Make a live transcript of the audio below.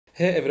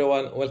Hey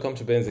everyone, welcome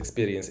to Ben's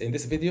Experience. In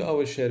this video, I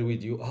will share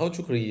with you how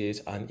to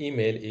create an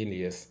email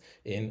alias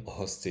in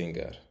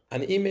Hostinger.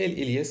 An email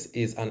alias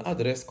is an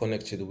address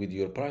connected with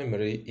your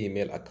primary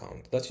email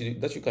account that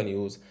you can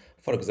use,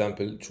 for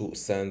example, to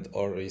send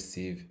or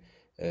receive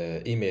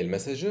email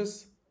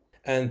messages.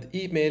 And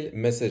email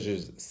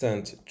messages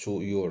sent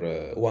to your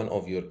one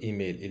of your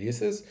email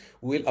aliases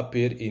will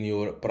appear in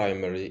your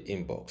primary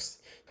inbox.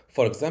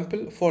 For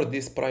example, for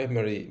this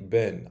primary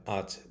Ben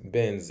at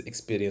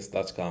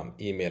bensexperience.com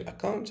email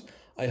account,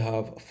 I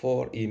have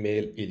 4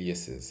 email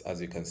aliases. As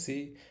you can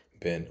see,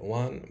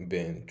 Ben1,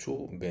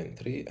 Ben2,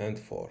 Ben3, and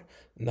 4.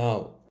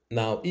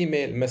 Now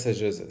email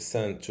messages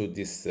sent to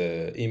this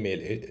email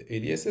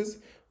aliases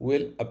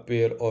will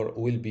appear or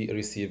will be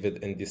received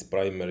in this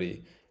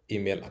primary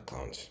email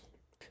account.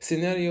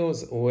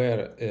 Scenarios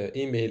where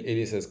email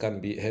aliases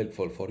can be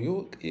helpful for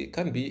you, it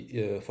can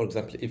be, for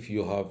example, if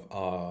you have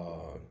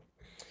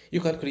you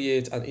can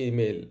create an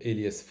email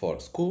alias for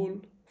school,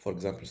 for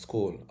example,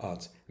 school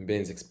at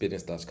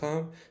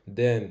bensexperience.com,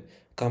 then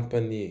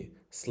company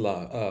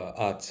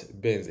at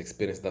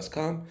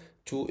bensexperience.com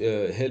to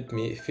help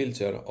me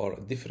filter or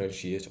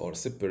differentiate or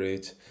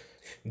separate.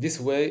 This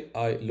way,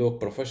 I look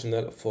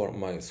professional for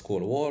my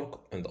school work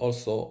and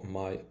also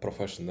my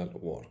professional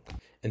work.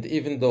 And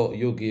even though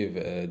you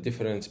give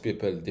different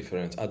people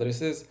different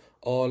addresses,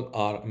 all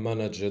are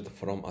managed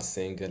from a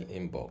single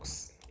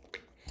inbox.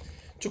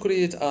 To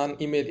create an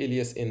email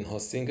alias in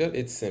Hostinger,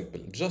 it's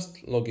simple.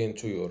 Just log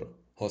into your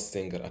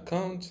Hostinger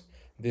account.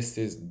 This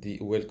is the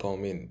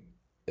welcoming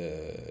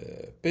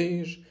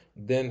page.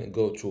 Then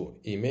go to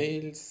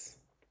emails.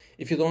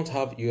 If you don't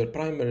have your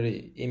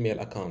primary email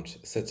account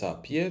set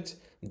up yet,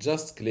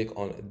 just click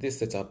on this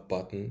setup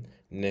button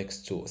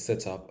next to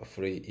set up a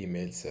free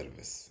email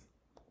service.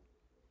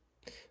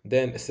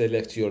 Then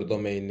select your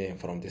domain name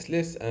from this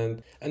list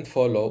and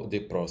follow the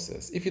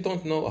process. If you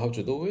don't know how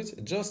to do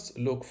it, just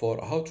look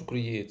for how to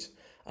create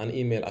an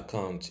email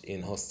account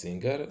in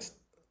Hostinger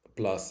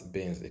plus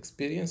Ben's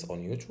Experience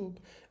on YouTube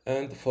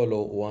and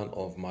follow one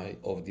of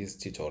these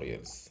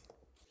tutorials.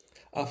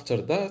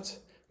 After that,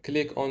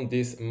 click on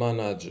this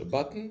manage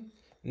button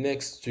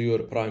next to your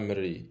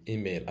primary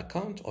email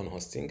account on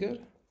Hostinger.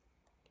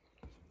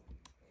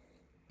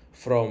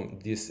 From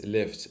this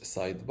left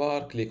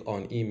sidebar, click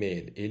on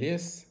email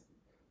alias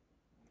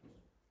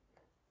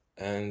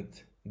and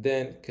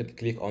then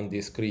click on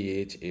this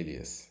create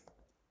alias.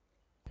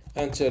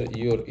 Enter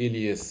your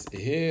alias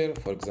here,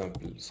 for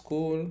example,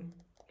 school.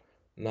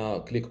 Now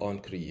click on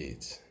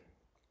create.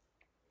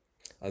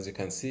 As you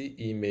can see,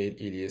 email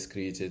alias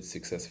created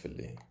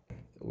successfully.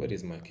 Where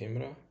is my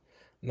camera?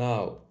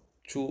 Now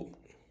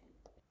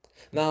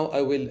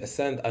I will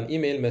send an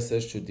email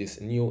message to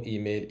this new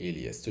email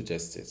alias to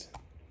test it.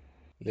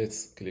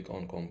 Let's click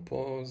on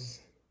compose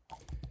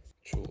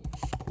to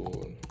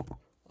school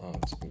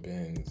at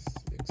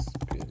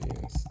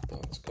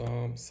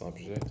bensexperience.com,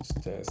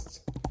 subject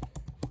test,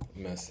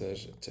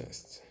 message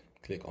test.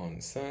 Click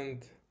on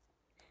send.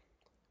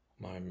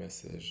 My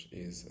message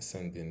is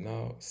sending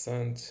now,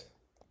 sent.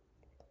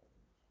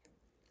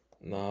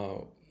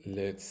 Now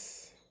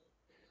let's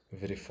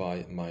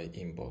verify my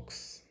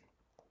inbox.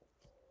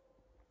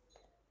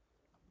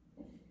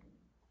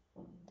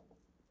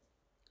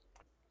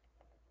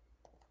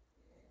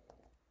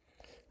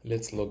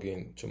 Let's log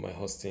in to my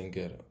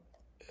Hostinger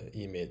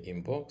email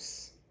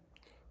inbox.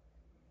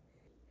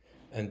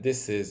 And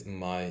this is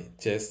my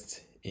test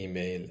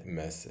email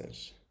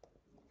message.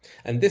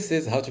 And this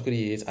is how to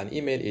create an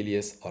email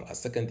alias or a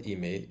second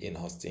email in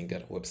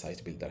Hostinger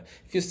website builder.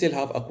 If you still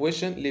have a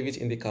question, leave it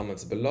in the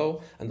comments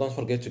below and don't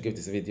forget to give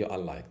this video a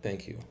like.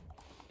 Thank you.